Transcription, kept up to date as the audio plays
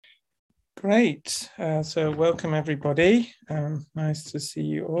Great. So welcome, everybody. Nice to see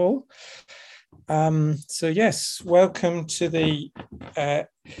you all. Yes, welcome to the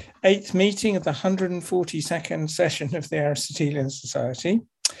 8th meeting of the 142nd session of the Aristotelian Society.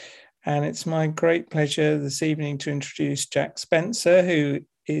 And it's my great pleasure this evening to introduce Jack Spencer, who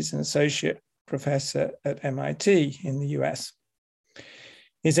is an associate professor at MIT in the US.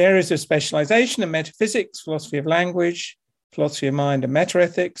 His areas of specialization are metaphysics, philosophy of language, philosophy of mind and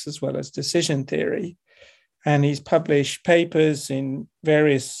metaethics, as well as decision theory. And he's published papers in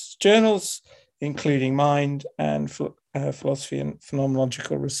various journals, including Mind and Philosophy and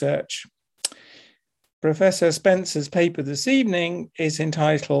Phenomenological Research. Professor Spencer's paper this evening is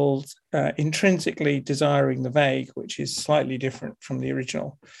entitled Intrinsically Desiring the Vague, which is slightly different from the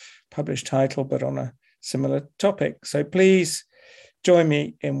original published title, but on a similar topic. So please join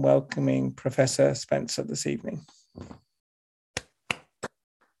me in welcoming Professor Spencer this evening.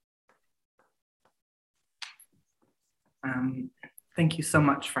 Thank you so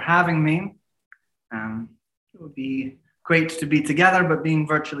much for having me. It would be great to be together, but being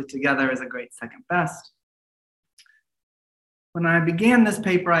virtually together is a great second best. When I began this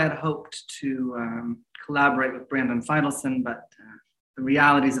paper, I had hoped to collaborate with Brandon Feidelson, but the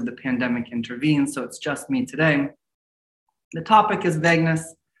realities of the pandemic intervened, so it's just me today. The topic is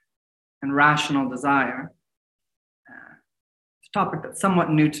vagueness and rational desire. It's a topic that's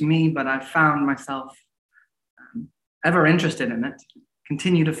somewhat new to me, but I've found myself ever interested in it,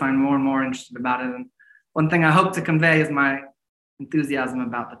 continue to find more and more interested about it. And one thing I hope to convey is my enthusiasm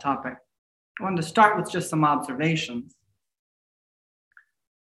about the topic. I wanted to start with just some observations.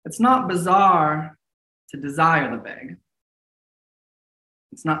 It's not bizarre to desire the vague.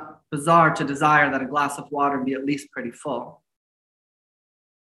 It's not bizarre to desire that a glass of water be at least pretty full.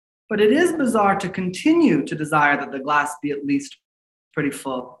 But it is bizarre to continue to desire that the glass be at least pretty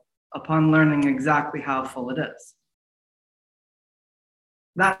full upon learning exactly how full it is.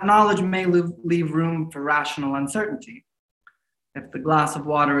 That knowledge may leave room for rational uncertainty. If the glass of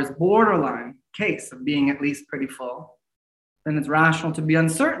water is borderline case of being at least pretty full, then it's rational to be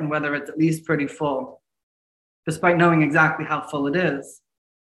uncertain whether it's at least pretty full, despite knowing exactly how full it is.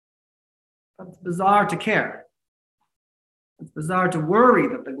 But it's bizarre to care. It's bizarre to worry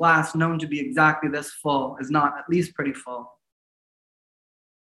that the glass known to be exactly this full is not at least pretty full.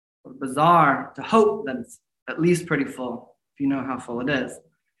 It's bizarre to hope that it's at least pretty full, if you know how full it is.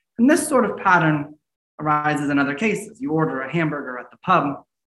 And this sort of pattern arises in other cases. You order a hamburger at the pub.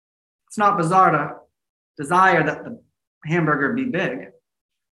 It's not bizarre to desire that the hamburger be big.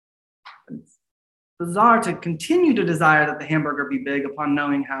 It's bizarre to continue to desire that the hamburger be big upon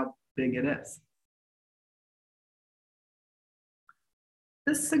knowing how big it is.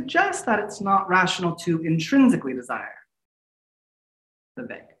 This suggests that it's not rational to intrinsically desire the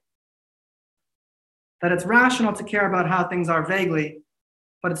vague. That it's rational to care about how things are vaguely,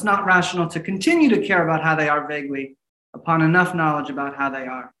 but it's not rational to continue to care about how they are vaguely upon enough knowledge about how they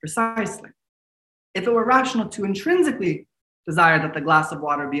are precisely. If it were rational to intrinsically desire that the glass of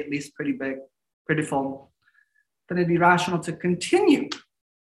water be at least pretty big, pretty full, then it'd be rational to continue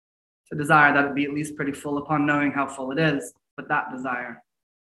to desire that it be at least pretty full upon knowing how full it is, but that desire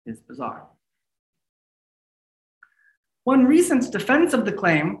is bizarre. One recent defense of the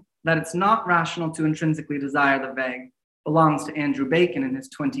claim that it's not rational to intrinsically desire the vague belongs to Andrew Bacon in his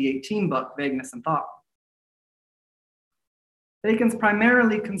 2018 book, Vagueness and Thought. Bacon's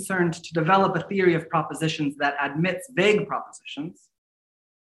primarily concerned to develop a theory of propositions that admits vague propositions.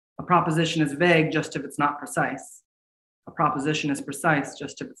 A proposition is vague just if it's not precise. A proposition is precise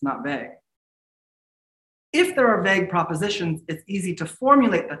just if it's not vague. If there are vague propositions, it's easy to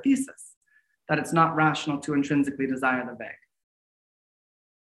formulate the thesis that it's not rational to intrinsically desire the vague.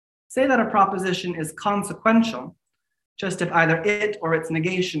 Say that a proposition is consequential just if either it or its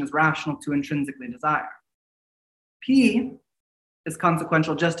negation is rational to intrinsically desire. P is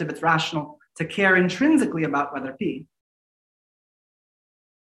consequential just if it's rational to care intrinsically about whether P.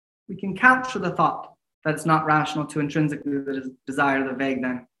 We can capture the thought that it's not rational to intrinsically desire the vague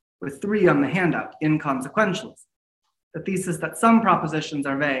then with 3 on the handout, inconsequentialism. The thesis that some propositions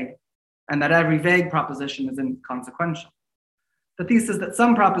are vague and that every vague proposition is inconsequential. The thesis that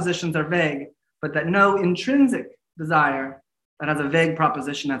some propositions are vague, but that no intrinsic desire that has a vague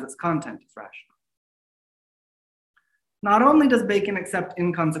proposition as its content is rational. Not only does Bacon accept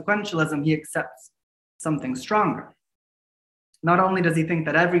inconsequentialism, he accepts something stronger. Not only does he think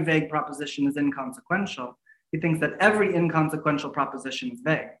that every vague proposition is inconsequential, he thinks that every inconsequential proposition is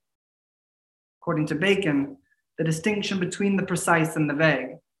vague. According to Bacon, the distinction between the precise and the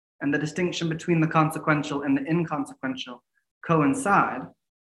vague, and the distinction between the consequential and the inconsequential coincide,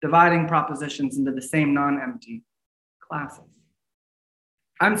 dividing propositions into the same non-empty classes.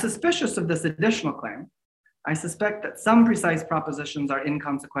 I'm suspicious of this additional claim. I suspect that some precise propositions are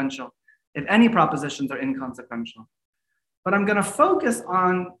inconsequential, if any propositions are inconsequential. But I'm going to focus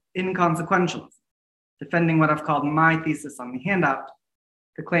on inconsequentialism, defending what I've called my thesis on the handout,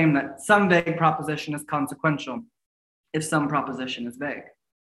 to claim that some vague proposition is consequential if some proposition is vague.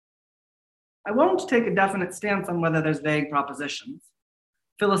 I won't take a definite stance on whether there's vague propositions.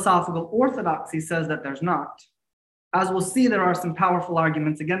 Philosophical orthodoxy says that there's not. As we'll see, there are some powerful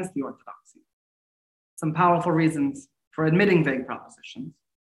arguments against the orthodoxy, some powerful reasons for admitting vague propositions.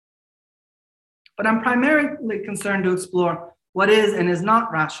 But I'm primarily concerned to explore what is and is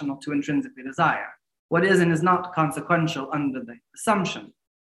not rational to intrinsically desire, what is and is not consequential under the assumption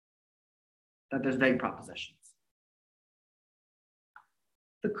that there's vague propositions.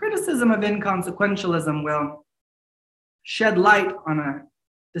 The criticism of inconsequentialism will shed light on a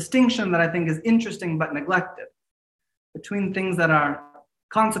distinction that I think is interesting but neglected between things that are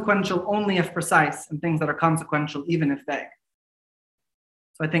consequential only if precise and things that are consequential even if vague.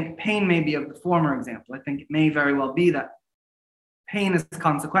 So I think pain may be of the former example. I think it may very well be that pain is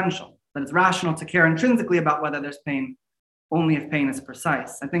consequential, that it's rational to care intrinsically about whether there's pain only if pain is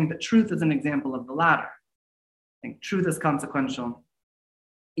precise. I think that truth is an example of the latter. I think truth is consequential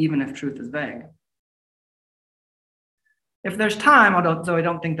even if truth is vague. If there's time, although I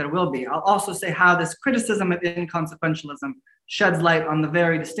don't think there will be, I'll also say how this criticism of inconsequentialism sheds light on the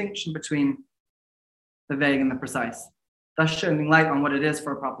very distinction between the vague and the precise, thus shedding light on what it is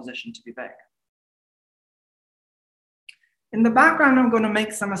for a proposition to be vague. In the background, I'm going to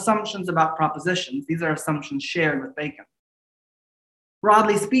make some assumptions about propositions. These are assumptions shared with Bacon.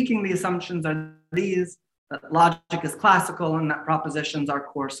 Broadly speaking, the assumptions are these: that logic is classical and that propositions are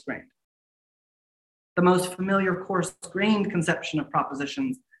coarse-grained. The most familiar coarse-grained conception of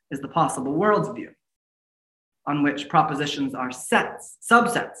propositions is the possible worlds view, on which propositions are sets,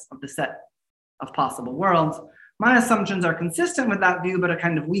 subsets of the set of possible worlds. My assumptions are consistent with that view, but a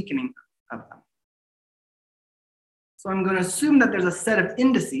kind of weakening of them. So I'm going to assume that there's a set of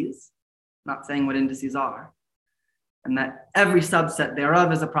indices, not saying what indices are, and that every subset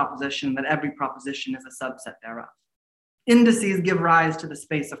thereof is a proposition, that every proposition is a subset thereof. Indices give rise to the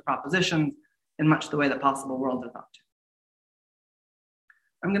space of propositions in much the way that possible worlds are thought to.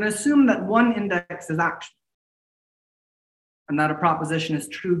 I'm going to assume that one index is actual, and that a proposition is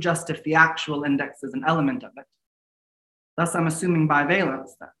true just if the actual index is an element of it. Thus, I'm assuming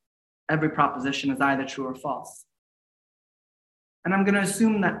bivalence, that every proposition is either true or false. And I'm going to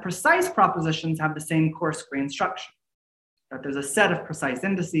assume that precise propositions have the same coarse-grained structure, that there's a set of precise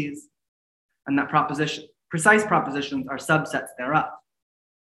indices, and that precise propositions are subsets thereof.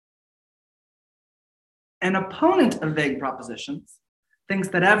 An opponent of vague propositions thinks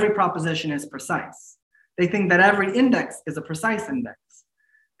that every proposition is precise. They think that every index is a precise index.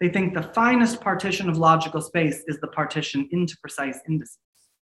 They think the finest partition of logical space is the partition into precise indices.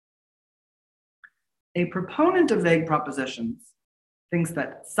 A proponent of vague propositions thinks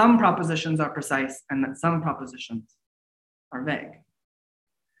that some propositions are precise and that some propositions are vague.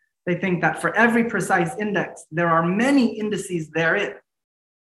 They think that for every precise index, there are many indices therein.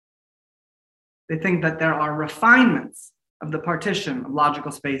 They think that there are refinements of the partition of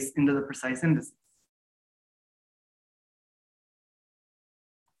logical space into the precise indices.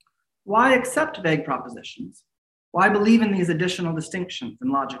 Why accept vague propositions? Why believe in these additional distinctions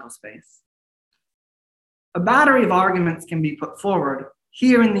in logical space? A battery of arguments can be put forward.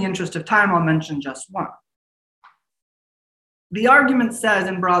 Here, in the interest of time, I'll mention just one. The argument says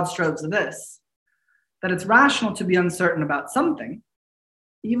in broad strokes this, that it's rational to be uncertain about something,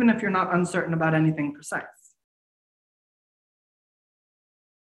 even if you're not uncertain about anything precise.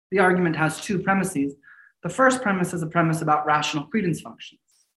 The argument has two premises. The first premise is a premise about rational credence functions.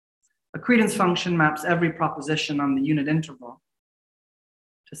 A credence function maps every proposition on the unit interval,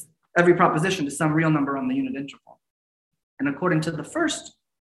 just every proposition to some real number on the unit interval. And according to the first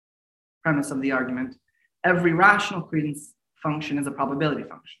premise of the argument, every rational credence function is a probability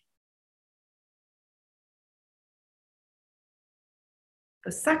function.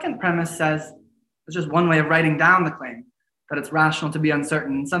 The second premise says, it's just one way of writing down the claim, that it's rational to be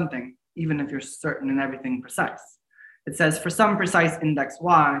uncertain in something, even if you're certain in everything precise. It says, for some precise index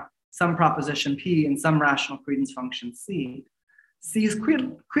y, some proposition p, and some rational credence function c, c's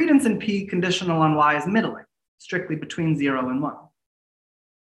credence in p conditional on y is middling, strictly between 0 and 1.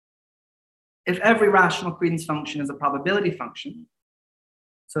 If every rational credence function is a probability function,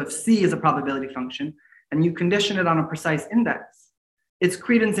 so if c is a probability function, and you condition it on a precise index, its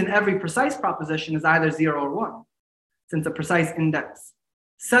credence in every precise proposition is either 0 or 1, since a precise index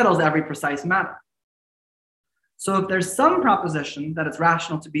settles every precise matter. So if there's some proposition that it's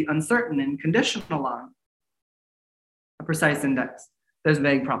rational to be uncertain in conditional on a precise index, there's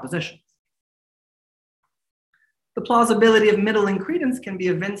vague propositions. The plausibility of middling credence can be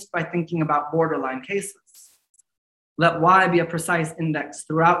evinced by thinking about borderline cases. Let Y be a precise index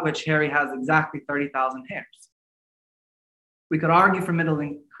throughout which Harry has exactly 30,000 hairs. We could argue for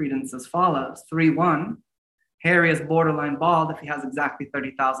middling credence as follows. 3-1, Harry is borderline bald if he has exactly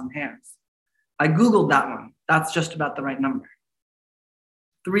 30,000 hairs. I Googled that one. That's just about the right number.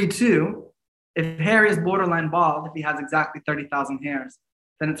 3-2, if Harry is borderline bald if he has exactly 30,000 hairs,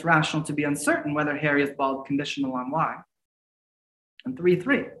 then it's rational to be uncertain whether Harry is bald conditional on Y. And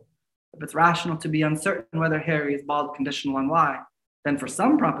 3-3, if it's rational to be uncertain whether Harry is bald conditional on Y, then for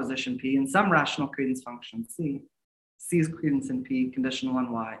some proposition P and some rational credence function C, C's credence in P conditional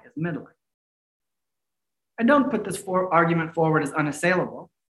on Y is middling. I don't put this argument forward as unassailable.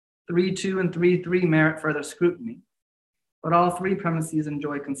 3-2 and 3-3 merit further scrutiny, but all three premises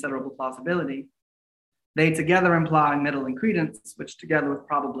enjoy considerable plausibility. They together imply middling credence, which together with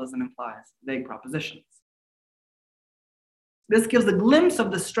probabilism implies vague propositions. This gives a glimpse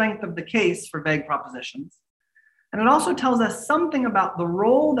of the strength of the case for vague propositions, and it also tells us something about the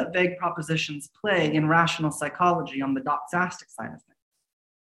role that vague propositions play in rational psychology on the doxastic side of things.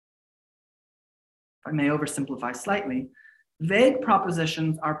 If I may oversimplify slightly, vague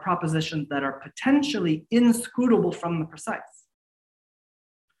propositions are propositions that are potentially inscrutable from the precise.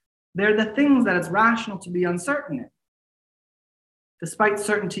 They're the things that it's rational to be uncertain in, despite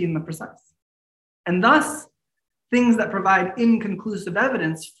certainty in the precise. And thus, things that provide inconclusive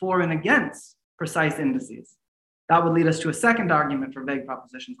evidence for and against precise indices. That would lead us to a second argument for vague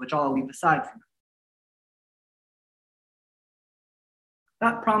propositions, which I'll leave aside for now.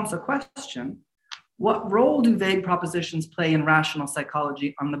 That prompts a question. What role do vague propositions play in rational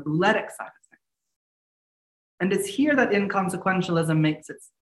psychology on the bouletic side of things? And it's here that inconsequentialism makes its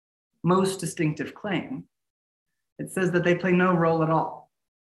most distinctive claim. It says that they play no role at all.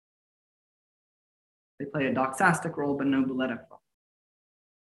 They play a doxastic role, but no bouletic role.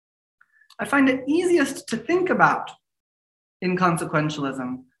 I find it easiest to think about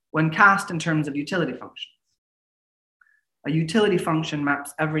inconsequentialism when cast in terms of utility functions. A utility function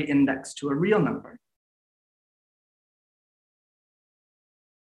maps every index to a real number.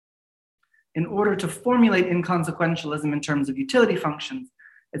 In order to formulate inconsequentialism in terms of utility functions,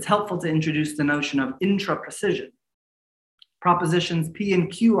 it's helpful to introduce the notion of intra-precision. Propositions P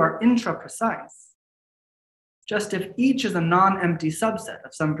and Q are intra-precise, just if each is a non-empty subset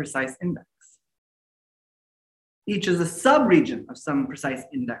of some precise index. Each is a subregion of some precise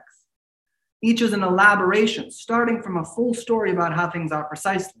index. Each is an elaboration, starting from a full story about how things are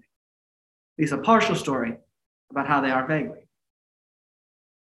precisely, at least a partial story about how they are vaguely.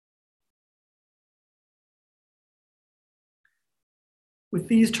 With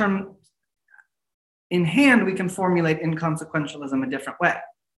these terms in hand, we can formulate inconsequentialism a different way.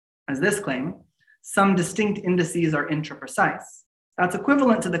 As this claim, some distinct indices are intra-precise. That's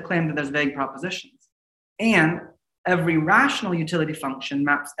equivalent to the claim that there's vague propositions. And every rational utility function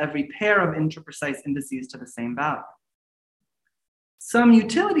maps every pair of intra-precise indices to the same value. Some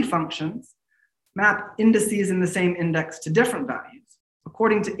utility functions map indices in the same index to different values.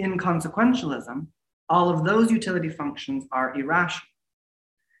 According to inconsequentialism, all of those utility functions are irrational.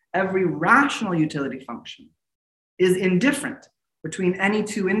 Every rational utility function is indifferent between any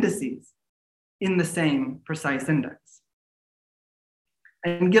two indices in the same precise index.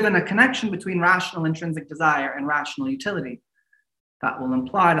 And given a connection between rational intrinsic desire and rational utility, that will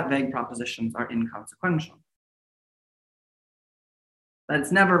imply that vague propositions are inconsequential. That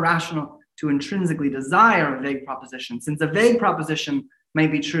it's never rational to intrinsically desire a vague proposition, since a vague proposition may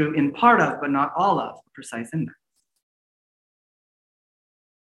be true in part of, but not all of, a precise index.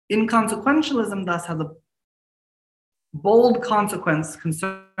 Inconsequentialism thus has a bold consequence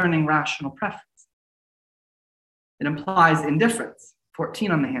concerning rational preference. It implies indifference,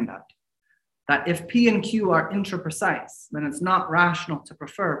 14 on the handout, that if P and Q are intra-precise, then it's not rational to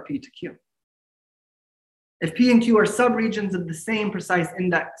prefer P to Q. If P and Q are subregions of the same precise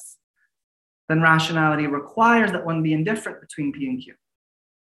index, then rationality requires that one be indifferent between P and Q.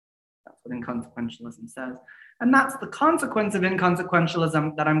 That's what inconsequentialism says. And that's the consequence of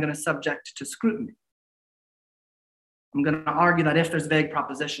inconsequentialism that I'm going to subject to scrutiny. I'm going to argue that if there's vague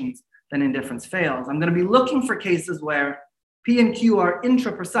propositions, then indifference fails. I'm going to be looking for cases where P and Q are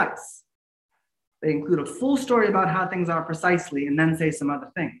intra-precise. They include a full story about how things are precisely and then say some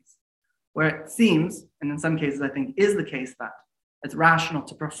other things, where it seems, and in some cases I think is the case, that it's rational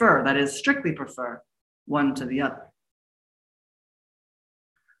to prefer, that is, strictly prefer one to the other.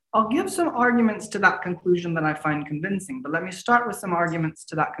 I'll give some arguments to that conclusion that I find convincing, but let me start with some arguments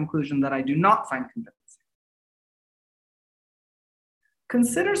to that conclusion that I do not find convincing.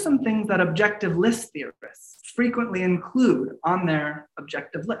 Consider some things that objective list theorists frequently include on their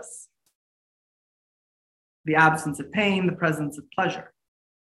objective lists. The absence of pain, the presence of pleasure,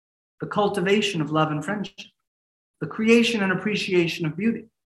 the cultivation of love and friendship, the creation and appreciation of beauty.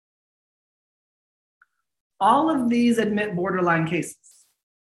 All of these admit borderline cases.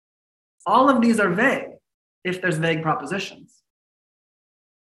 All of these are vague if there's vague propositions.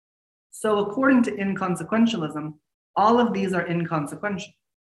 So according to inconsequentialism, all of these are inconsequential.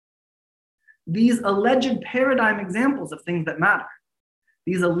 These alleged paradigm examples of things that matter,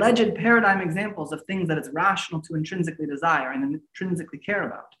 these alleged paradigm examples of things that it's rational to intrinsically desire and intrinsically care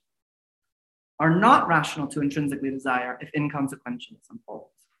about, are not rational to intrinsically desire if inconsequentialism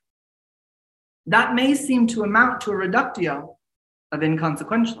holds. That may seem to amount to a reductio of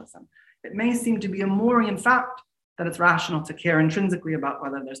inconsequentialism. It may seem to be a Morean fact that it's rational to care intrinsically about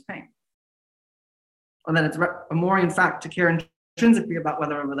whether there's pain, or that it's a Morean fact to care intrinsically about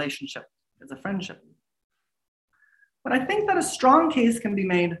whether a relationship is a friendship. But I think that a strong case can be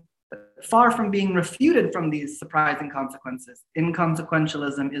made that far from being refuted from these surprising consequences,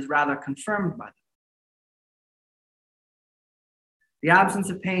 inconsequentialism is rather confirmed by them. The absence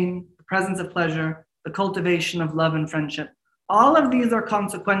of pain, the presence of pleasure, the cultivation of love and friendship, all of these are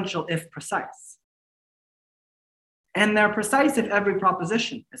consequential if precise. And they're precise if every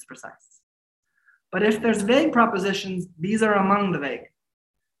proposition is precise. But if there's vague propositions, these are among the vague.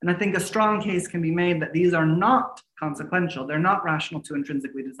 And I think a strong case can be made that these are not consequential. They're not rational to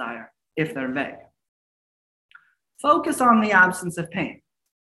intrinsically desire if they're vague. Focus on the absence of pain.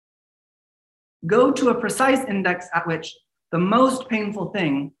 Go to a precise index at which the most painful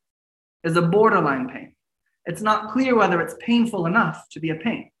thing is a borderline pain. It's not clear whether it's painful enough to be a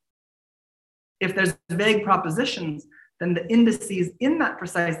pain. If there's vague propositions, then the indices in that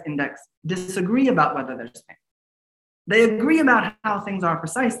precise index disagree about whether there's pain. They agree about how things are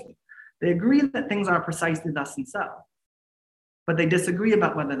precisely. They agree that things are precisely thus and so, but they disagree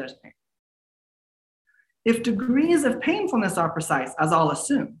about whether there's pain. If degrees of painfulness are precise, as I'll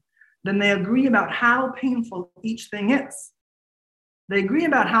assume, then they agree about how painful each thing is. They agree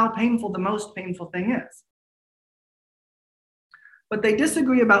about how painful the most painful thing is. But they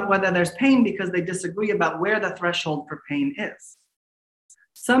disagree about whether there's pain because they disagree about where the threshold for pain is.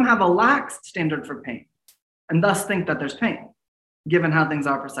 Some have a lax standard for pain and thus think that there's pain, given how things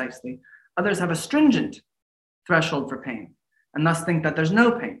are precisely. Others have a stringent threshold for pain and thus think that there's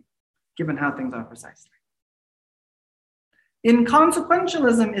no pain, given how things are precisely.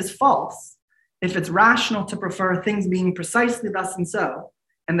 Inconsequentialism is false if it's rational to prefer things being precisely thus and so,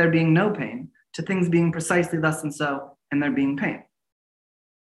 and there being no pain, to things being precisely thus and so, and there being pain.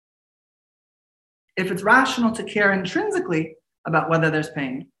 If it's rational to care intrinsically about whether there's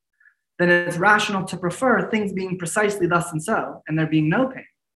pain, then it's rational to prefer things being precisely thus and so, and there being no pain,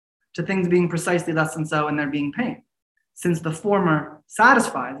 to things being precisely thus and so, and there being pain, since the former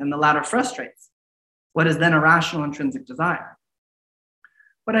satisfies and the latter frustrates what is then a rational intrinsic desire.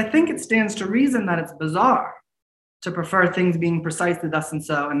 But I think it stands to reason that it's bizarre to prefer things being precisely thus and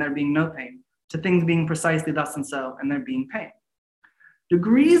so, and there being no pain, to things being precisely thus and so, and there being pain.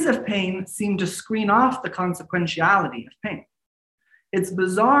 Degrees of pain seem to screen off the consequentiality of pain. It's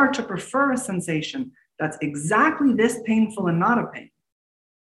bizarre to prefer a sensation that's exactly this painful and not a pain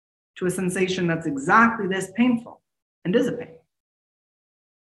to a sensation that's exactly this painful and is a pain.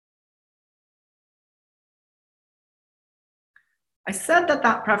 I said that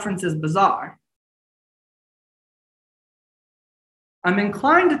that preference is bizarre. I'm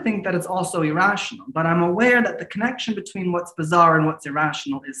inclined to think that it's also irrational, but I'm aware that the connection between what's bizarre and what's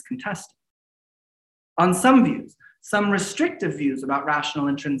irrational is contested. On some views, some restrictive views about rational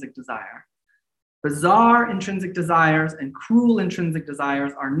intrinsic desire, bizarre intrinsic desires and cruel intrinsic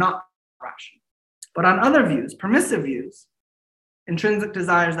desires are not rational. But on other views, permissive views, intrinsic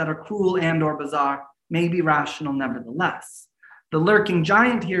desires that are cruel and or bizarre may be rational nevertheless. The lurking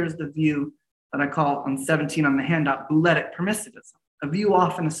giant here is the view that I call on 17 on the handout, bouletic permissivism, a view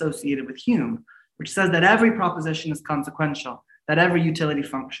often associated with Hume, which says that every proposition is consequential, that every utility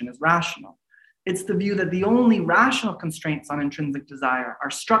function is rational. It's the view that the only rational constraints on intrinsic desire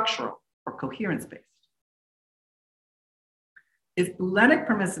are structural or coherence-based. If bouletic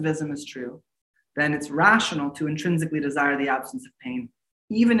permissivism is true, then it's rational to intrinsically desire the absence of pain,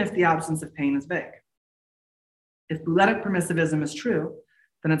 even if the absence of pain is vague. If bouletic permissivism is true,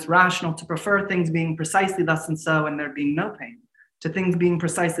 then it's rational to prefer things being precisely thus and so and there being no pain, to things being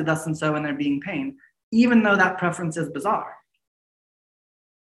precisely thus and so and there being pain, even though that preference is bizarre.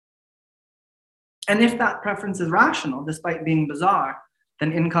 And if that preference is rational, despite being bizarre,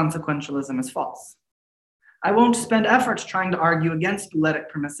 then inconsequentialism is false. I won't spend efforts trying to argue against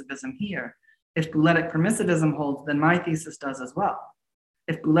bouletic permissivism here. If bouletic permissivism holds, then my thesis does as well.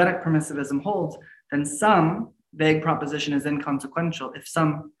 If bouletic permissivism holds, then some vague proposition is inconsequential if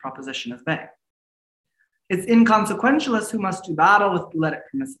some proposition is vague. It's inconsequentialists who must do battle with bouletic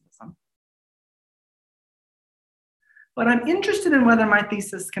permissivism. But I'm interested in whether my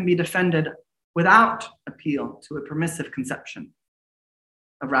thesis can be defended without appeal to a permissive conception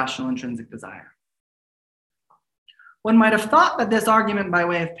of rational intrinsic desire. One might have thought that this argument by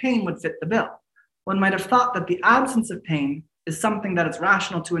way of pain would fit the bill. One might have thought that the absence of pain is something that is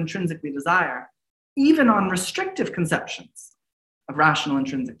rational to intrinsically desire, even on restrictive conceptions of rational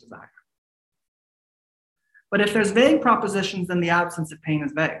intrinsic desire. But if there's vague propositions, then the absence of pain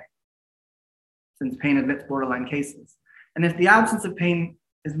is vague, since pain admits borderline cases. And if the absence of pain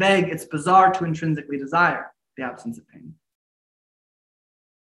is vague, it's bizarre to intrinsically desire the absence of pain.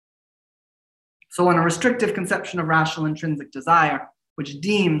 So on a restrictive conception of rational intrinsic desire, which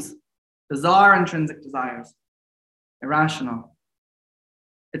deems bizarre intrinsic desires irrational,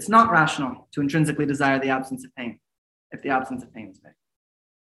 it's not rational to intrinsically desire the absence of pain if the absence of pain is vague.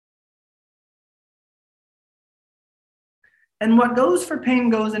 And what goes for pain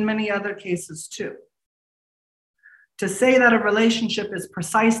goes in many other cases too. To say that a relationship is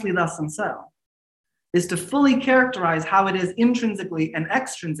precisely thus and so is to fully characterize how it is intrinsically and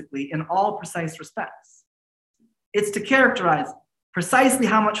extrinsically in all precise respects. It's to characterize precisely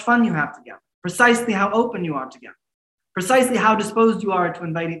how much fun you have together, precisely how open you are together, precisely how disposed you are to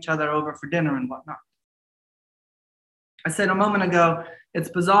invite each other over for dinner and whatnot. I said a moment ago, it's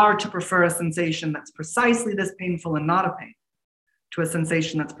bizarre to prefer a sensation that's precisely this painful and not a pain to a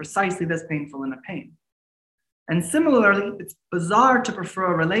sensation that's precisely this painful and a pain. And similarly, it's bizarre to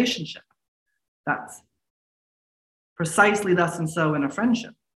prefer a relationship that's precisely thus and so in a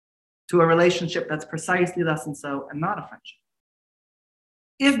friendship to a relationship that's precisely thus and so and not a friendship.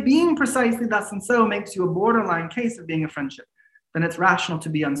 If being precisely thus and so makes you a borderline case of being a friendship, then it's rational to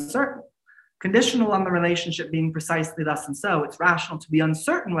be uncertain. Conditional on the relationship being precisely thus and so, it's rational to be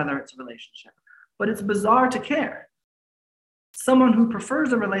uncertain whether it's a relationship, but it's bizarre to care. Someone who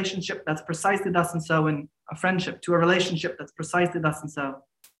prefers a relationship that's precisely thus and so in a friendship to a relationship that's precisely thus and so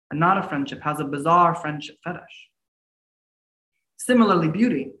and not a friendship has a bizarre friendship fetish. Similarly,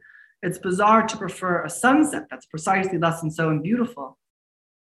 beauty, it's bizarre to prefer a sunset that's precisely thus and so and beautiful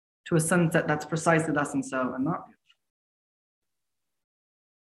to a sunset that's precisely thus and so and not beautiful.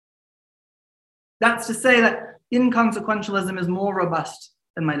 That's to say that inconsequentialism is more robust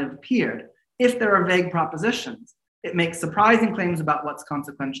than might have appeared. If there are vague propositions, it makes surprising claims about what's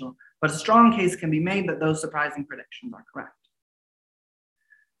consequential, but a strong case can be made that those surprising predictions are correct.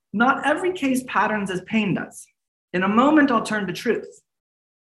 Not every case patterns as pain does. In a moment, I'll turn to truth.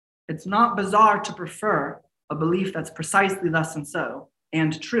 It's not bizarre to prefer a belief that's precisely thus and so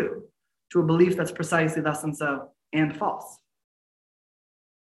and true to a belief that's precisely thus and so and false.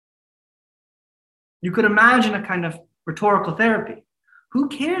 You could imagine a kind of rhetorical therapy. Who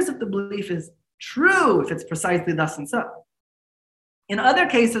cares if the belief is true if it's precisely thus and so? In other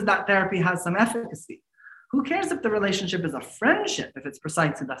cases, that therapy has some efficacy. Who cares if the relationship is a friendship if it's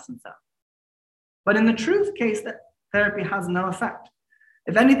precisely thus and so? But in the truth case, that therapy has no effect.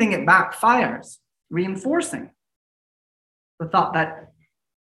 If anything, it backfires, reinforcing the thought that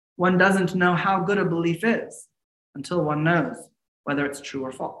one doesn't know how good a belief is until one knows whether it's true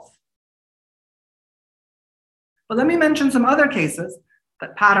or false. But let me mention some other cases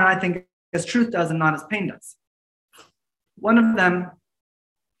that pattern, I think, as truth does and not as pain does. One of them,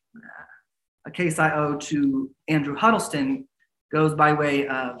 a case I owe to Andrew Huddleston, goes by way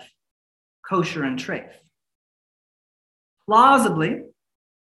of kosher and treif. Plausibly,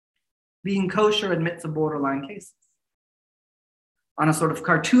 being kosher admits of borderline cases on a sort of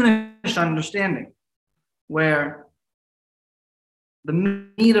cartoonish understanding where the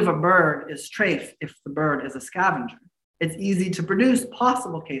meat of a bird is treif if the bird is a scavenger. It's easy to produce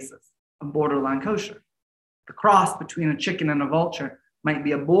possible cases of borderline kosher. The cross between a chicken and a vulture might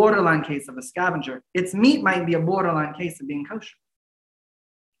be a borderline case of a scavenger. Its meat might be a borderline case of being kosher.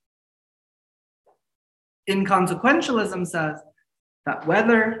 Inconsequentialism says that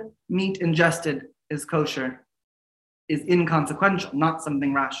whether meat ingested is kosher is inconsequential, not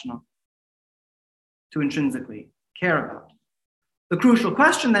something rational to intrinsically care about. The crucial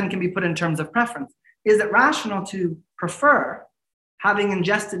question then can be put in terms of preference. Is it rational to prefer having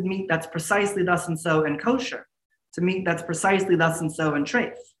ingested meat that's precisely thus and so and kosher to meat that's precisely thus and so and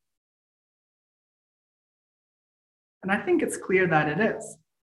treif? And I think it's clear that it is.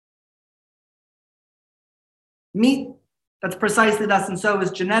 Meat that's precisely thus and so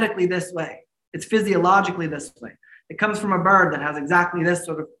is genetically this way. It's physiologically this way. It comes from a bird that has exactly this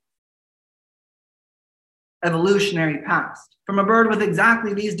sort of evolutionary past, from a bird with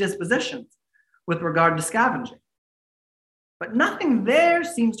exactly these dispositions with regard to scavenging. But nothing there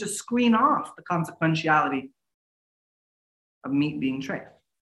seems to screen off the consequentiality of meat being treif.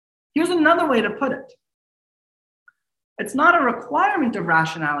 Here's another way to put it. It's not a requirement of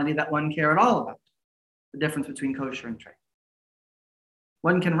rationality that one care at all about the difference between kosher and treif.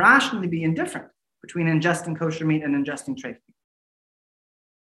 One can rationally be indifferent between ingesting kosher meat and ingesting treif meat.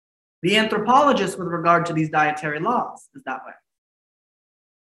 The anthropologist with regard to these dietary laws is that way.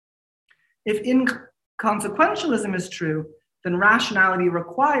 If inconsequentialism is true, then rationality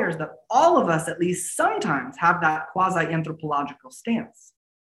requires that all of us at least sometimes have that quasi-anthropological stance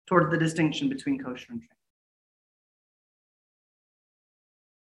towards the distinction between kosher and treif.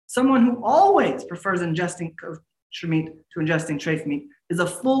 Someone who always prefers ingesting kosher meat to ingesting treif meat is a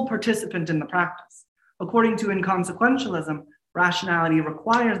full participant in the practice. According to inconsequentialism, rationality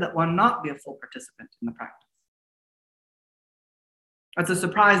requires that one not be a full participant in the practice. That's a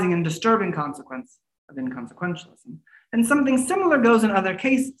surprising and disturbing consequence of inconsequentialism. And something similar goes in other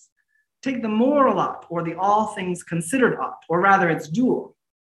cases. Take the moral ought, or the all things considered ought, or rather it's dual.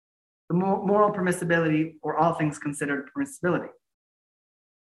 The moral permissibility, or all things considered permissibility.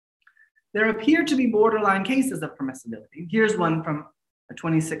 There appear to be borderline cases of permissibility. Here's one from a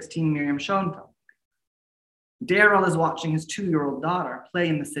 2016 Miriam Schoenfeld. Daryl is watching his 2-year-old daughter play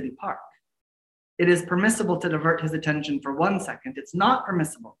in the city park. It is permissible to divert his attention for 1 second. It's not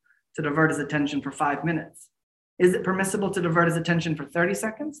permissible to divert his attention for 5 minutes. Is it permissible to divert his attention for 30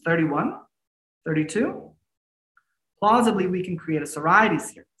 seconds, 31, 32? Plausibly, we can create a Soriety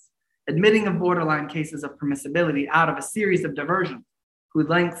series, admitting of borderline cases of permissibility out of a series of diversions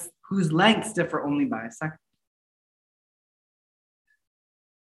whose lengths differ only by a second.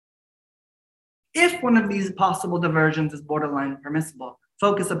 If one of these possible diversions is borderline permissible,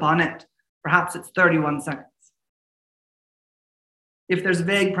 focus upon it. Perhaps it's 31 seconds. If there's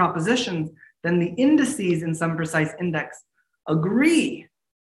vague propositions, then the indices in some precise index agree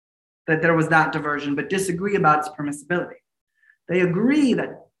that there was that diversion, but disagree about its permissibility. They agree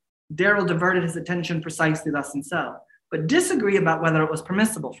that Daryl diverted his attention precisely thus and so, but disagree about whether it was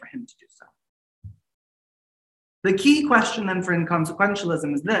permissible for him to do so. The key question then for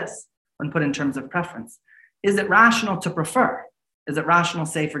inconsequentialism is this, when put in terms of preference. Is it rational to prefer? Is it rational,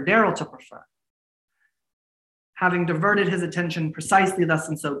 say, for Daryl to prefer, having diverted his attention precisely thus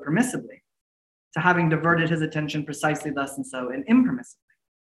and so permissibly, to having diverted his attention precisely thus and so and impermissibly?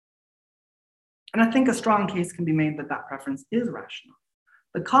 And I think a strong case can be made that that preference is rational.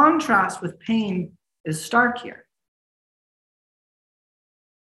 The contrast with pain is stark here.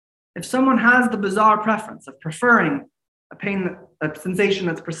 If someone has the bizarre preference of preferring a sensation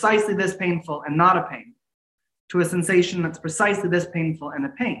that's precisely this painful and not a pain, to a sensation that's precisely this painful and a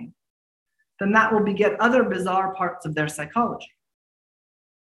pain, then that will beget other bizarre parts of their psychology.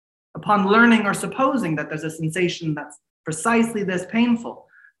 Upon learning or supposing that there's a sensation that's precisely this painful,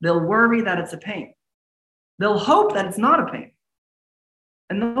 they'll worry that it's a pain. They'll hope that it's not a pain.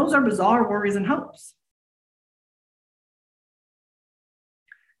 And those are bizarre worries and hopes.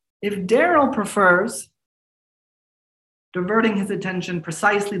 If Daryl prefers diverting his attention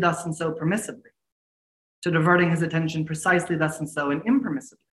precisely thus and so permissibly to diverting his attention precisely thus and so and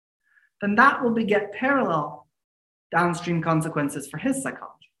impermissibly, then that will beget parallel downstream consequences for his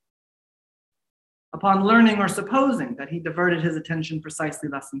psychology. Upon learning or supposing that he diverted his attention precisely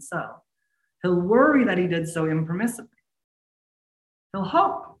thus and so, he'll worry that he did so impermissibly. He'll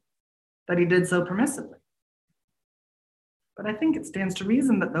hope that he did so permissibly. But I think it stands to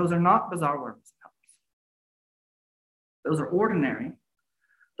reason that those are not bizarre worries and hopes. Those are ordinary.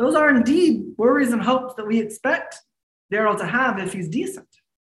 Those are indeed worries and hopes that we expect Daryl to have if he's decent.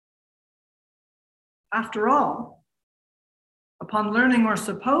 After all, upon learning or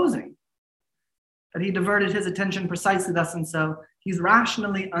supposing that he diverted his attention precisely thus and so, he's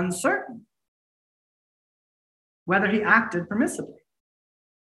rationally uncertain whether he acted permissibly.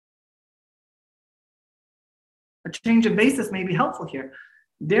 A change of basis may be helpful here.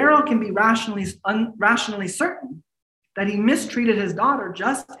 Daryl can be rationally certain that he mistreated his daughter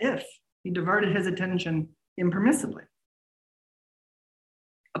just if he diverted his attention impermissibly.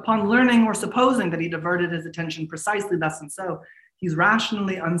 Upon learning or supposing that he diverted his attention precisely thus and so, he's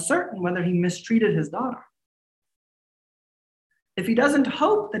rationally uncertain whether he mistreated his daughter. If he doesn't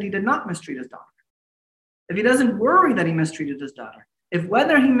hope that he did not mistreat his daughter, if he doesn't worry that he mistreated his daughter, if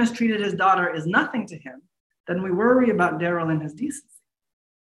whether he mistreated his daughter is nothing to him, then we worry about Daryl and his decency.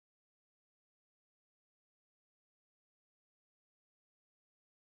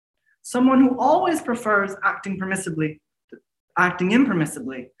 Someone who always prefers acting impermissibly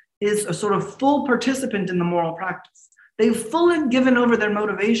is a sort of full participant in the moral practice. They've fully given over their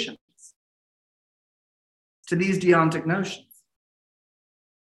motivations to these deontic notions.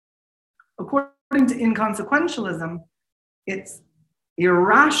 According to inconsequentialism, it's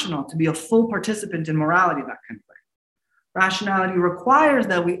irrational to be a full participant in morality that kind of way. Rationality requires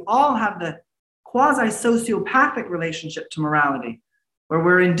that we all have the quasi-sociopathic relationship to morality, where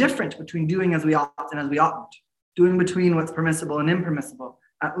we're indifferent between doing as we ought and as we oughtn't, doing between what's permissible and impermissible,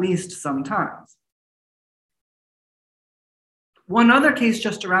 at least sometimes. One other case,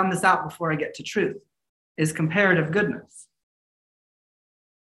 just to round this out before I get to truth, is comparative goodness.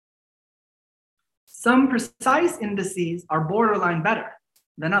 Some precise indices are borderline better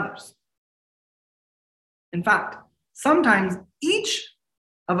than others. In fact, sometimes each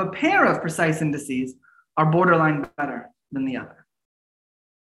of a pair of precise indices are borderline better than the other.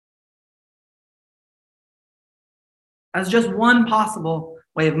 As just one possible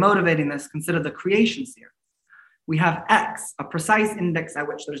way of motivating this, consider the creation series. We have X, a precise index at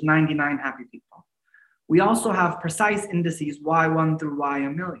which there's 99 happy people. We also have precise indices Y1 through Y a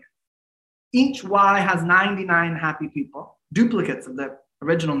million. Each Y has 99 happy people, duplicates of the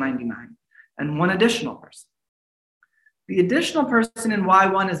original 99, and one additional person. The additional person in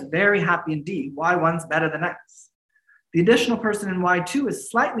Y1 is very happy indeed. Y1's better than X. The additional person in Y2 is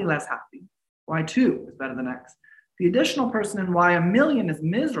slightly less happy. Y2 is better than X. The additional person in Y a million is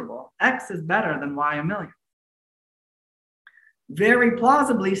miserable. X is better than Y a million. Very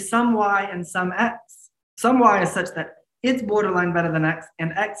plausibly, some Y and some X. Some Y is such that it's borderline better than X,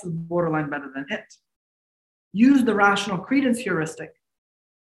 and X is borderline better than it. Use the rational credence heuristic.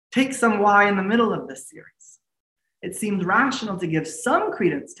 Take some Y in the middle of this series. It seems rational to give some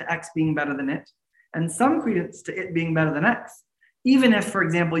credence to X being better than it, and some credence to it being better than X, even if, for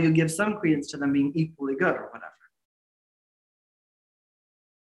example, you give some credence to them being equally good or whatever.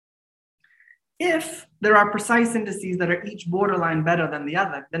 If there are precise indices that are each borderline better than the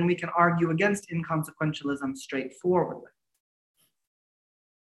other, then we can argue against inconsequentialism straightforwardly.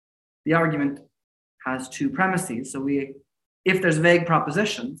 The argument has two premises. So if there's vague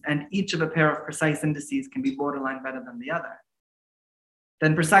propositions and each of a pair of precise indices can be borderline better than the other,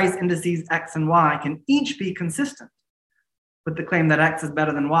 then precise indices X and Y can each be consistent with the claim that X is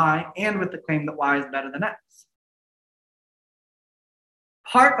better than Y and with the claim that Y is better than X.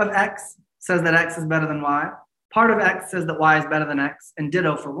 Part of X says that X is better than Y. Part of X says that Y is better than X, and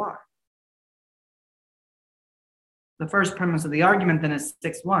ditto for Y. The first premise of the argument then is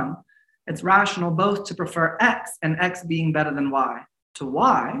 6.1. It's rational both to prefer X and X being better than Y to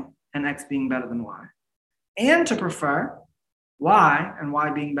Y and X being better than Y, and to prefer Y and Y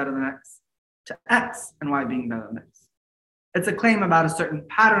being better than X to X and Y being better than X. It's a claim about a certain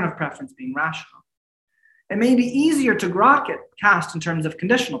pattern of preference being rational. It may be easier to grok it cast in terms of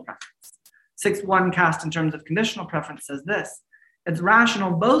conditional preference. 6.1 cast in terms of conditional preference says this: it's rational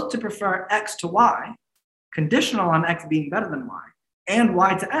both to prefer X to Y, conditional on X being better than Y, and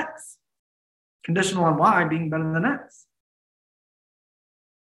Y to X, conditional on Y being better than X.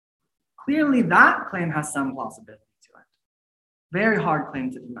 Clearly, that claim has some plausibility to it. Very hard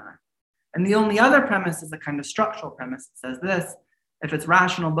claim to deny. And the only other premise is a kind of structural premise. It says this: if it's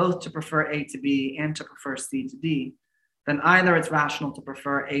rational both to prefer A to B and to prefer C to D, then either it's rational to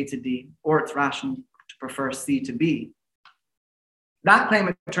prefer A to D or it's rational to prefer C to B. That claim,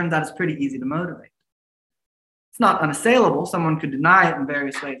 it turns out, is pretty easy to motivate. It's not unassailable. Someone could deny it in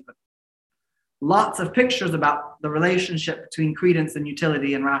various ways, but lots of pictures about the relationship between credence and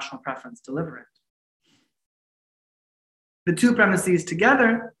utility and rational preference deliver it. The two premises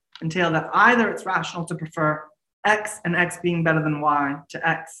together entail that either it's rational to prefer X and X being better than Y to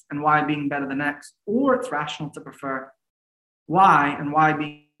X and Y being better than X, or it's rational to prefer Y and Y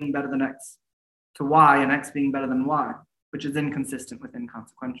being better than X to Y and X being better than Y, which is inconsistent with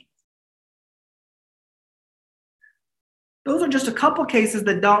inconsequentialism. Those are just a couple cases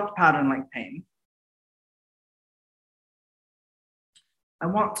that don't pattern like pain. I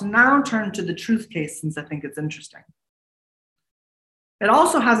want to now turn to the truth case since I think it's interesting. It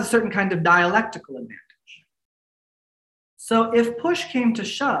also has a certain kind of dialectical advantage. So if push came to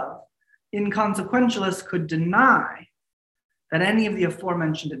shove, inconsequentialists could deny that any of the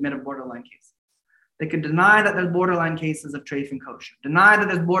aforementioned admit of borderline cases. They could deny that there's borderline cases of treif and kosher, deny that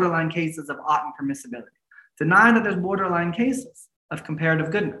there's borderline cases of ought and permissibility, deny that there's borderline cases of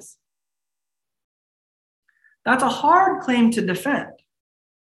comparative goodness. That's a hard claim to defend.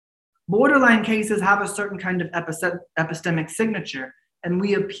 Borderline cases have a certain kind of epistemic signature, and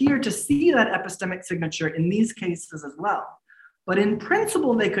we appear to see that epistemic signature in these cases as well. But in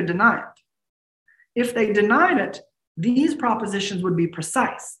principle, they could deny it. If they denied it, these propositions would be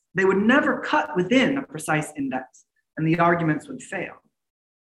precise. They would never cut within a precise index, and the arguments would fail.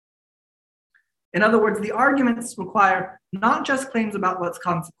 In other words, the arguments require not just claims about what's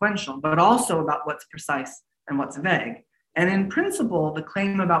consequential, but also about what's precise and what's vague. And in principle, the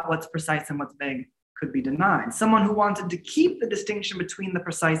claim about what's precise and what's vague could be denied. Someone who wanted to keep the distinction between the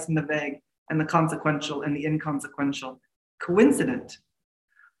precise and the vague and the consequential and the inconsequential coincident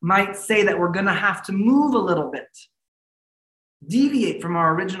might say that we're going to have to move a little bit, deviate from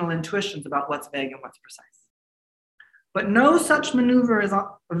our original intuitions about what's vague and what's precise. But no such maneuver is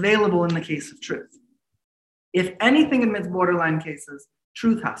available in the case of truth. If anything admits borderline cases,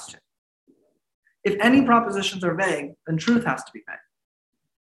 truth has to. If any propositions are vague, then truth has to be vague.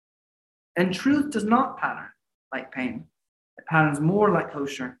 And truth does not pattern like pain. It patterns more like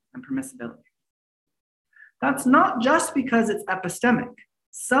kosher and permissibility. That's not just because it's epistemic.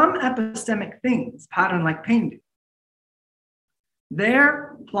 Some epistemic things pattern like pain do.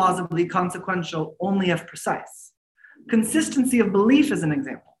 They're plausibly consequential only if precise. Consistency of belief is an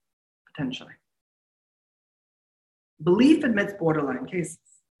example, potentially. Belief admits borderline cases.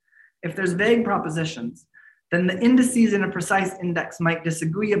 If there's vague propositions, then the indices in a precise index might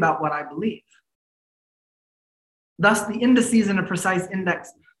disagree about what I believe. Thus, the indices in a precise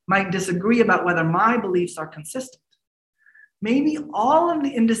index might disagree about whether my beliefs are consistent. Maybe all of the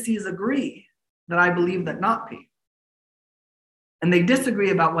indices agree that I believe that not P, and they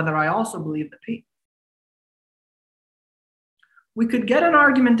disagree about whether I also believe that P. We could get an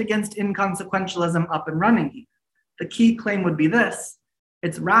argument against inconsequentialism up and running here. The key claim would be this: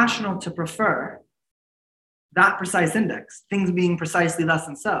 it's rational to prefer that precise index, things being precisely thus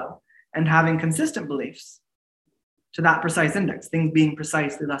and so, and having consistent beliefs, to that precise index, things being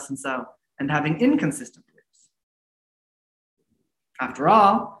precisely thus and so, and having inconsistent beliefs. After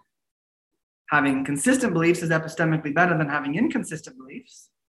all, having consistent beliefs is epistemically better than having inconsistent beliefs,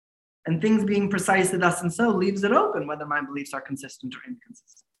 and things being precisely thus and so leaves it open whether my beliefs are consistent or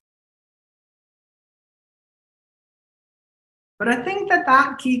inconsistent. But I think that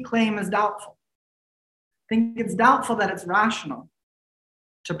that key claim is doubtful. I think it's doubtful that it's rational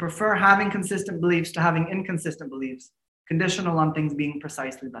to prefer having consistent beliefs to having inconsistent beliefs, conditional on things being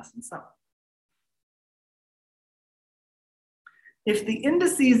precisely thus and so. If the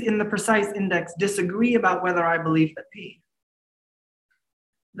indices in the precise index disagree about whether I believe that P,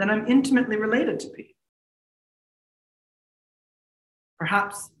 then I'm intimately related to P.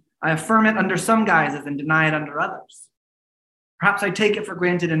 Perhaps I affirm it under some guises and deny it under others. Perhaps I take it for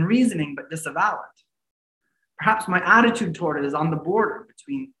granted in reasoning but disavow it. Perhaps my attitude toward it is on the border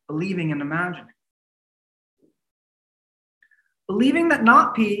between believing and imagining. Believing that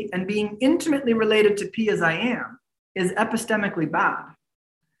not P and being intimately related to P as I am is epistemically bad,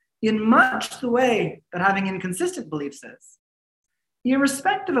 in much the way that having inconsistent beliefs is,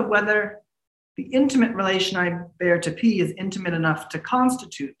 irrespective of whether the intimate relation I bear to P is intimate enough to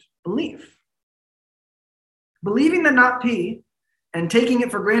constitute belief. Believing that not P and taking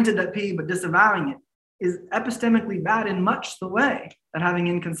it for granted that P but disavowing it is epistemically bad in much the way that having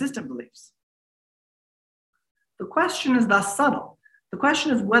inconsistent beliefs. The question is thus subtle. The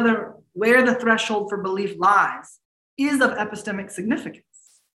question is whether where the threshold for belief lies is of epistemic significance.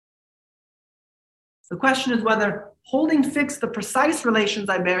 The question is whether holding fixed the precise relations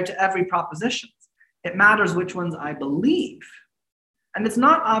I bear to every proposition, it matters which ones I believe. And it's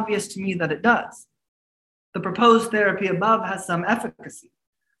not obvious to me that it does. The proposed therapy above has some efficacy.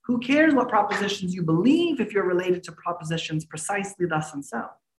 Who cares what propositions you believe if you're related to propositions precisely thus and so?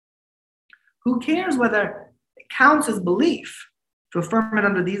 Who cares whether it counts as belief to affirm it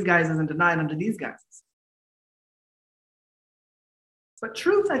under these guises and deny it under these guises? But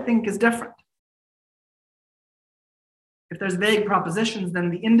truth, I think, is different. If there's vague propositions, then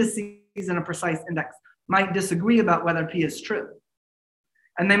the indices in a precise index might disagree about whether P is true.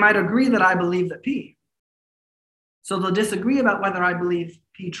 And they might agree that I believe that P. So they'll disagree about whether I believe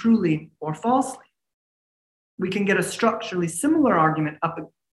P truly or falsely. We can get a structurally similar argument up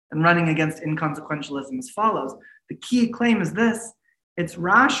and running against inconsequentialism as follows. The key claim is this: it's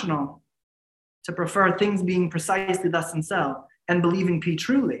rational to prefer things being precisely thus and so and believing P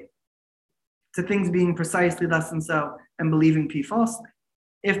truly to things being precisely thus and so and believing P falsely.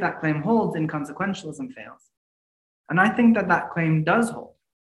 If that claim holds, inconsequentialism fails. And I think that that claim does hold.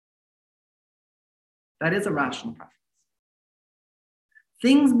 That is a rational preference.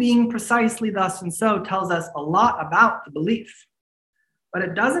 Things being precisely thus and so tells us a lot about the belief, but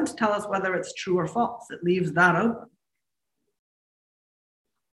it doesn't tell us whether it's true or false. It leaves that open.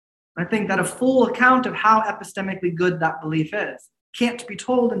 I think that a full account of how epistemically good that belief is can't be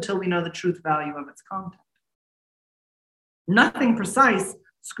told until we know the truth value of its content. Nothing precise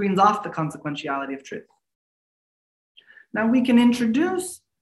screens off the consequentiality of truth. Now we can introduce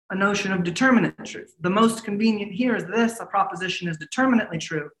a notion of determinate truth. The most convenient here is this: a proposition is determinately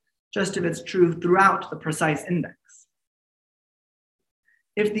true just if it's true throughout the precise index.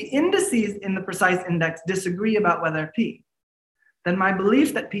 If the indices in the precise index disagree about whether P, then my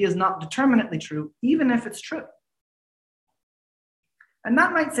belief that P is not determinately true, even if it's true. And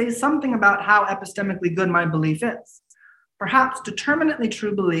that might say something about how epistemically good my belief is. Perhaps determinately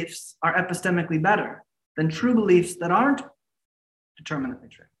true beliefs are epistemically better than true beliefs that aren't determinately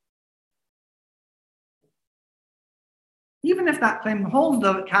true. Even if that claim holds,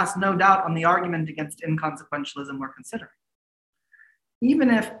 though, it casts no doubt on the argument against inconsequentialism we're considering.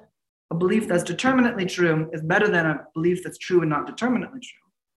 Even if a belief that's determinately true is better than a belief that's true and not determinately true,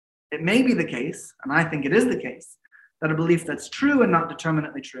 it may be the case, and I think it is the case, that a belief that's true and not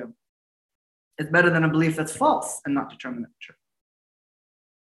determinately true is better than a belief that's false and not determinately true.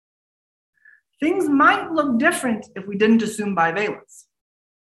 Things might look different if we didn't assume bivalence.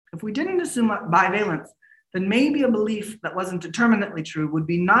 If we didn't assume bivalence, then maybe a belief that wasn't determinately true would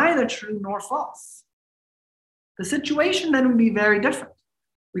be neither true nor false. The situation then would be very different.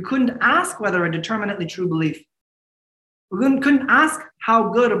 We couldn't ask whether a determinately true belief, we couldn't ask how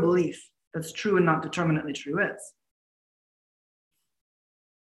good a belief that's true and not determinately true is.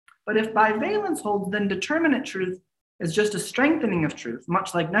 But if bivalence holds, then determinate truth is just a strengthening of truth,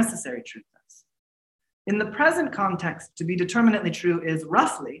 much like necessary truth is. In the present context, to be determinately true is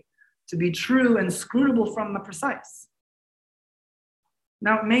roughly to be true and scrutable from the precise.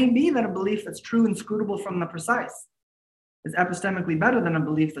 Now, it may be that a belief that's true and scrutable from the precise is epistemically better than a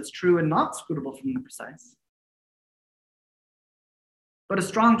belief that's true and not scrutable from the precise. But a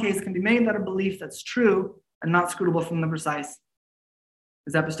strong case can be made that a belief that's true and not scrutable from the precise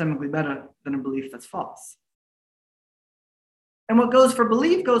is epistemically better than a belief that's false. And what goes for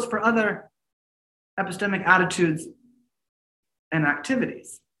belief goes for other epistemic attitudes and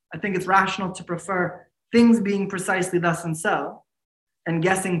activities. I think it's rational to prefer things being precisely thus and so and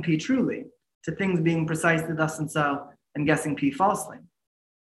guessing P truly to things being precisely thus and so and guessing P falsely.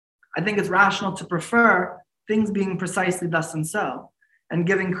 I think it's rational to prefer things being precisely thus and so and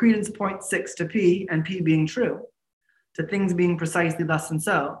giving credence 0.6 to P and P being true to things being precisely thus and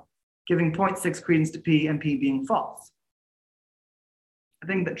so, giving 0.6 credence to P and P being false. I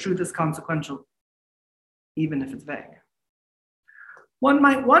think that truth is consequential, even if it's vague. One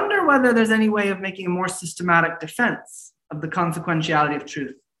might wonder whether there's any way of making a more systematic defense of the consequentiality of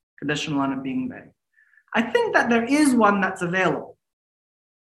truth, conditional on it being vague. I think that there is one that's available.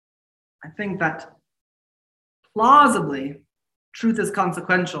 I think that plausibly, truth is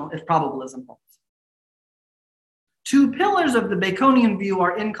consequential if probabilism holds. Two pillars of the Baconian view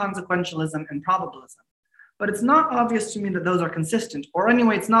are inconsequentialism and probabilism, but it's not obvious to me that those are consistent, or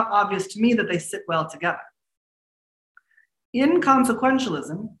anyway, it's not obvious to me that they sit well together.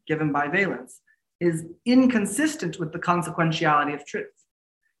 Inconsequentialism, given bivalence, is inconsistent with the consequentiality of truth.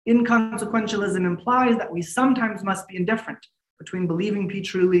 Inconsequentialism implies that we sometimes must be indifferent between believing P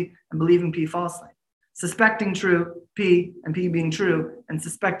truly and believing P falsely, suspecting true P and P being true, and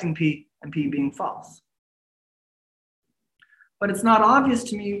suspecting P and P being false. But it's not obvious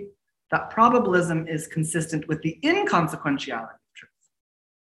to me that probabilism is consistent with the inconsequentiality of truth.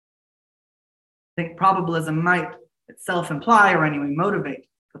 I think probabilism might itself imply, or anyway motivate,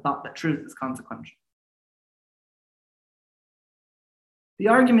 the thought that truth is consequential. The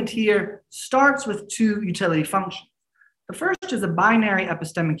argument here starts with two utility functions. The first is a binary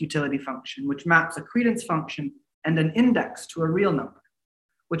epistemic utility function, which maps a credence function and an index to a real number,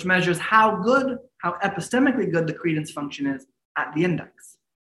 which measures how epistemically good the credence function is at the index.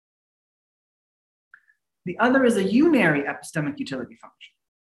 The other is a unary epistemic utility function,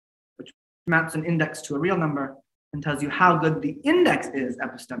 which maps an index to a real number and tells you how good the index is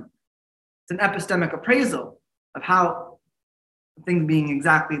epistemically. It's an epistemic appraisal of how things being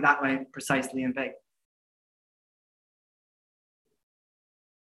exactly that way, precisely and vague.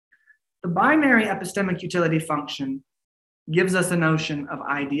 The binary epistemic utility function gives us a notion of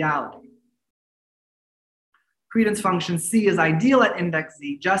ideality. Credence function C is ideal at index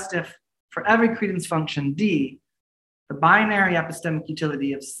Z just if, for every credence function D, the binary epistemic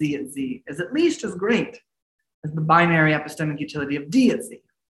utility of C at Z is at least as great as the binary epistemic utility of D at Z.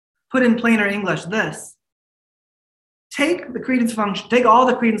 Put in plainer English this: take all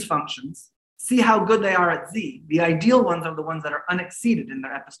the credence functions, see how good they are at Z. The ideal ones are the ones that are unexceeded in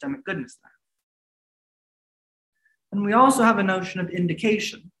their epistemic goodness there. And we also have a notion of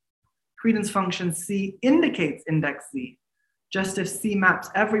indication. credence function C indicates index Z, just if C maps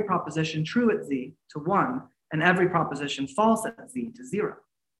every proposition true at Z to 1 and every proposition false at Z to 0.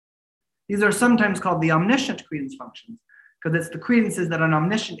 These are sometimes called the omniscient credence functions because it's the credences that an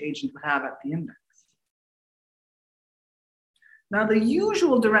omniscient agent would have at the index. Now, the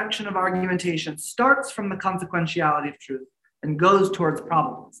usual direction of argumentation starts from the consequentiality of truth and goes towards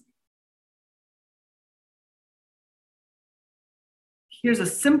probabilism. Here's a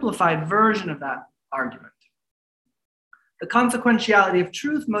simplified version of that argument. The consequentiality of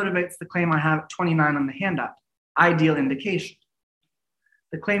truth motivates the claim I have at 29 on the handout, ideal indication.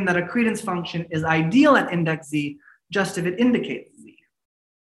 The claim that a credence function is ideal at index Z just if it indicates Z.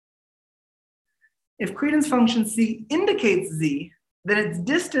 If credence function C indicates Z, then its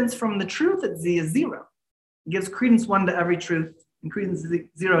distance from the truth at Z is 0. It gives credence 1 to every truth and credence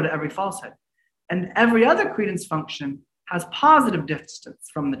 0 to every falsehood. And every other credence function has positive distance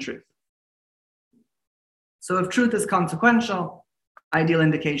from the truth. So if truth is consequential, ideal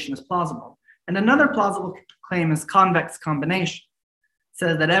indication is plausible. And another plausible claim is convex combination. It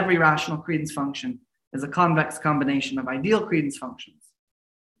says that every rational credence function is a convex combination of ideal credence functions,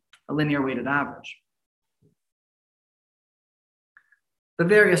 a linear weighted average. The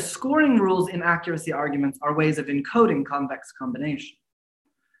various scoring rules in accuracy arguments are ways of encoding convex combination.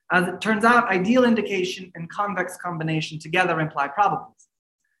 As it turns out, ideal indication and convex combination together imply probabilism.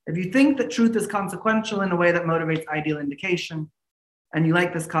 If you think that truth is consequential in a way that motivates ideal indication, and you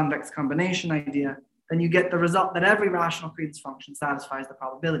like this convex combination idea, then you get the result that every rational credence function satisfies the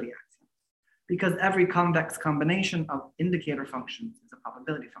probability axiom, because every convex combination of indicator functions is a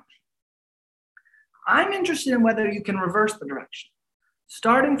probability function. I'm interested in whether you can reverse the direction,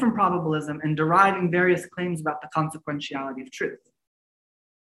 starting from probabilism and deriving various claims about the consequentiality of truth.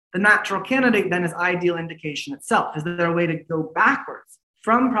 The natural candidate then is ideal indication itself. Is there a way to go backwards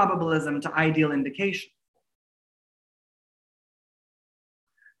from probabilism to ideal indication?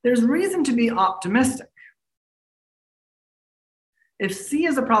 There's reason to be optimistic. If C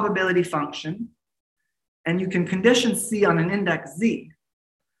is a probability function and you can condition C on an index Z,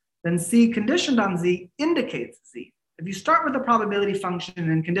 then C conditioned on Z indicates Z. If you start with a probability function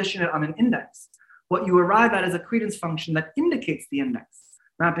and condition it on an index, what you arrive at is a credence function that indicates the index,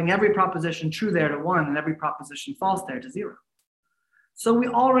 mapping every proposition true there to 1 and every proposition false there to 0. So we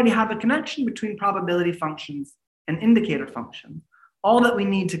already have a connection between probability functions and indicator functions. All that we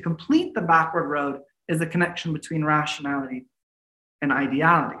need to complete the backward road is a connection between rationality and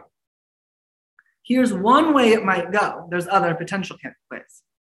ideality. Here's one way it might go. There's other potential ways.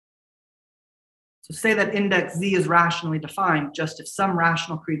 So say that index Z is rationally defined just if some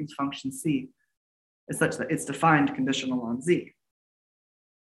rational credence function C is such that it's defined conditional on Z.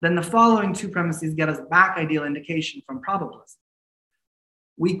 Then the following two premises get us back ideal indication from probabilism.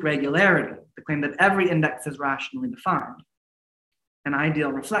 Weak regularity, the claim that every index is rationally defined, and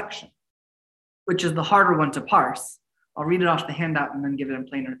ideal reflection, which is the harder one to parse. I'll read it off the handout and then give it in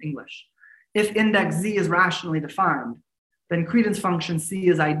plainer English. If index Z is rationally defined, then credence function C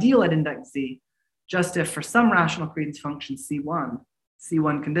is ideal at index Z, just if for some rational credence function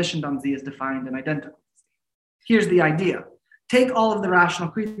C1 conditioned on Z is defined and identical to Z. Here's the idea. Take all of the rational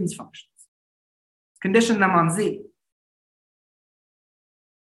credence functions, condition them on Z.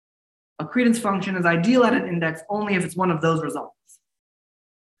 A credence function is ideal at an index only if it's one of those results.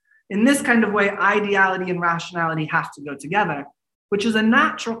 In this kind of way, ideality and rationality have to go together, which is a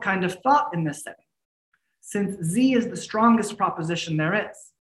natural kind of thought in this setting. Since Z is the strongest proposition there is,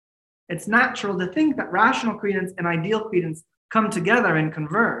 it's natural to think that rational credence and ideal credence come together and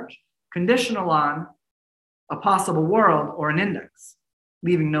converge, conditional on a possible world or an index,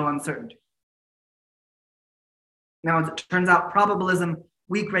 leaving no uncertainty. Now, as it turns out, probabilism,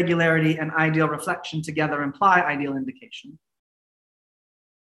 weak regularity, and ideal reflection together imply ideal indication.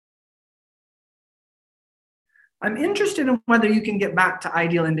 I'm interested in whether you can get back to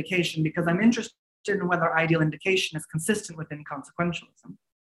ideal indication because I'm interested in whether ideal indication is consistent with inconsequentialism.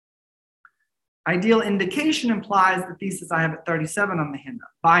 Ideal indication implies the thesis I have at 37 on the handout,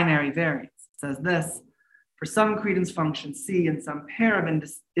 binary variance. It says this: for some credence function C and some pair of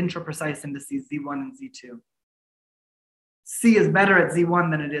intraprecise indices Z1 and Z2, C is better at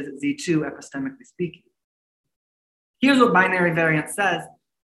Z1 than it is at Z2, epistemically speaking. Here's what binary variance says.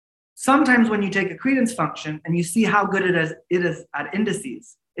 Sometimes when you take a credence function and you see how good it is at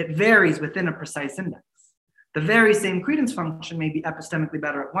indices, it varies within a precise index. The very same credence function may be epistemically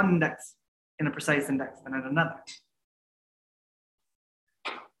better at one index in a precise index than at another.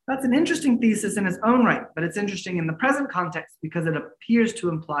 That's an interesting thesis in its own right, but it's interesting in the present context because it appears to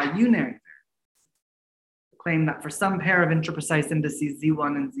imply unary variance. The claim that for some pair of intraprecise indices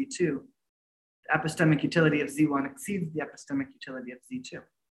Z1 and Z2, the epistemic utility of Z1 exceeds the epistemic utility of Z2.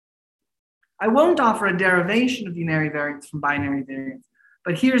 I won't offer a derivation of unary variance from binary variance,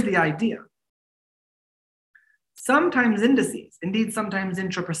 but here's the idea. Sometimes indices, indeed sometimes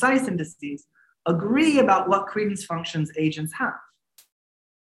intraprecise indices, agree about what credence functions agents have.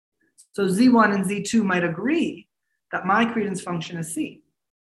 So Z1 and Z2 might agree that my credence function is C.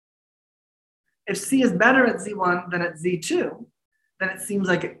 If C is better at Z1 than at Z2, then it seems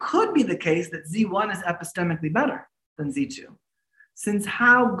like it could be the case that Z1 is epistemically better than Z2, since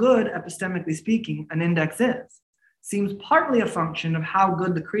how good, epistemically speaking, an index is seems partly a function of how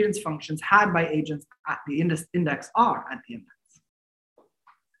good the credence functions had by agents at the index are at the index.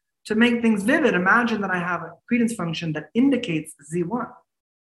 To make things vivid, imagine that I have a credence function that indicates Z1.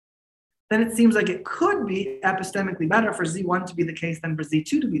 Then it seems like it could be epistemically better for Z1 to be the case than for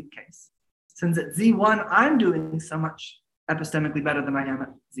Z2 to be the case, since at Z1 I'm doing so much epistemically better than I am at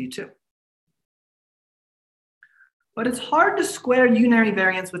Z2. But it's hard to square unary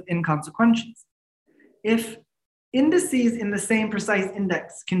variance with inconsequentials. If indices in the same precise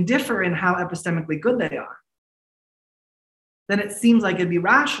index can differ in how epistemically good they are, then it seems like it'd be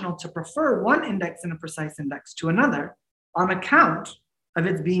rational to prefer one index in a precise index to another on account of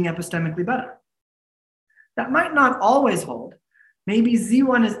its being epistemically better. That might not always hold. Maybe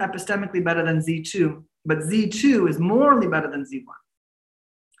Z1 is epistemically better than Z2, but Z2 is morally better than Z1.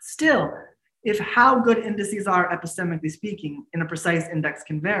 Still, if how good indices are epistemically speaking in a precise index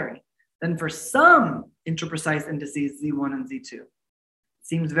can vary, then for some intraprecise indices, Z1 and Z2, it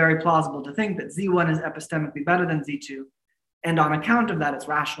seems very plausible to think that Z1 is epistemically better than Z2, and on account of that, it's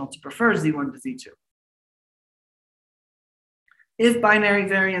rational to prefer Z1 to Z2. If binary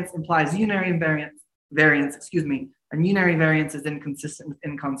variance implies unary variance, and unary variance is inconsistent with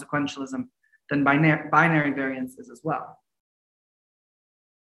inconsequentialism, then binary variance is as well.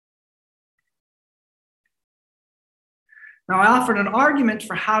 Now, I offered an argument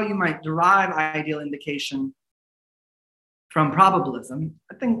for how you might derive ideal indication from probabilism.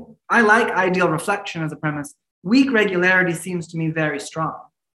 I like ideal reflection as a premise. Weak regularity seems to me very strong.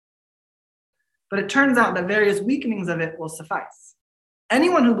 But it turns out that various weakenings of it will suffice.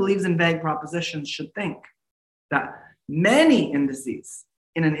 Anyone who believes in vague propositions should think that many indices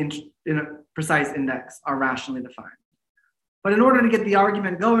in a precise index are rationally defined. But in order to get the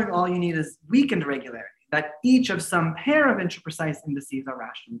argument going, all you need is weakened regularity, that each of some pair of intraprecise indices are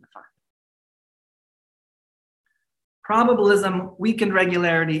rationally defined. Probabilism, weakened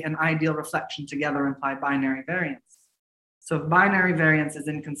regularity, and ideal reflection together imply binary variance. So if binary variance is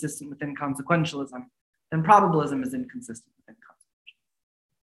inconsistent with inconsequentialism, then probabilism is inconsistent with inconsequentialism.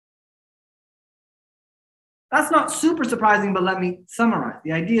 That's not super surprising, but let me summarize.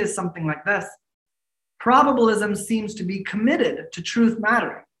 The idea is something like this. Probabilism seems to be committed to truth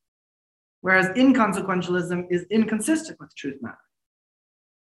mattering, whereas inconsequentialism is inconsistent with truth mattering.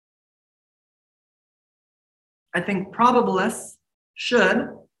 I think probabilists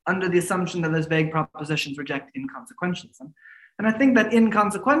should, under the assumption that those vague propositions reject inconsequentialism, and I think that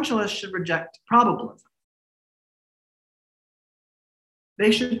inconsequentialists should reject probabilism. They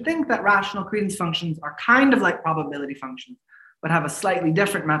should think that rational credence functions are kind of like probability functions, but have a slightly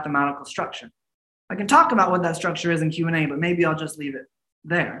different mathematical structure. I can talk about what that structure is in Q&A, but maybe I'll just leave it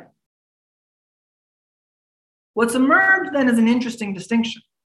there. What's emerged then is an interesting distinction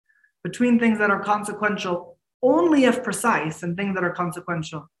between things that are consequential only if precise and things that are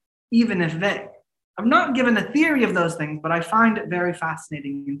consequential even if vague. I've not given a theory of those things, but I find it very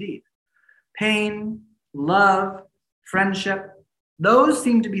fascinating indeed. Pain, love, friendship, those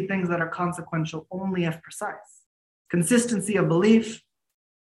seem to be things that are consequential only if precise. Consistency of belief,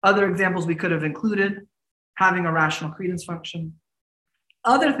 other examples we could have included, having a rational credence function.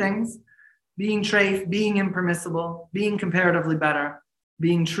 Other things, being trafe, being impermissible, being comparatively better,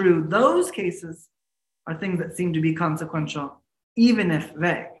 being true, those cases are things that seem to be consequential, even if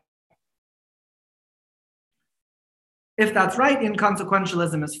vague. If that's right,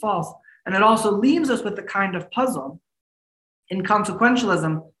 inconsequentialism is false, and it also leaves us with the kind of puzzle.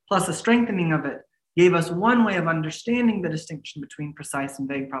 Inconsequentialism plus a strengthening of it gave us one way of understanding the distinction between precise and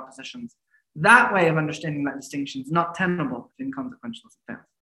vague propositions. That way of understanding that distinction is not tenable if inconsequentialism fails.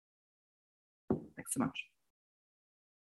 Thanks so much.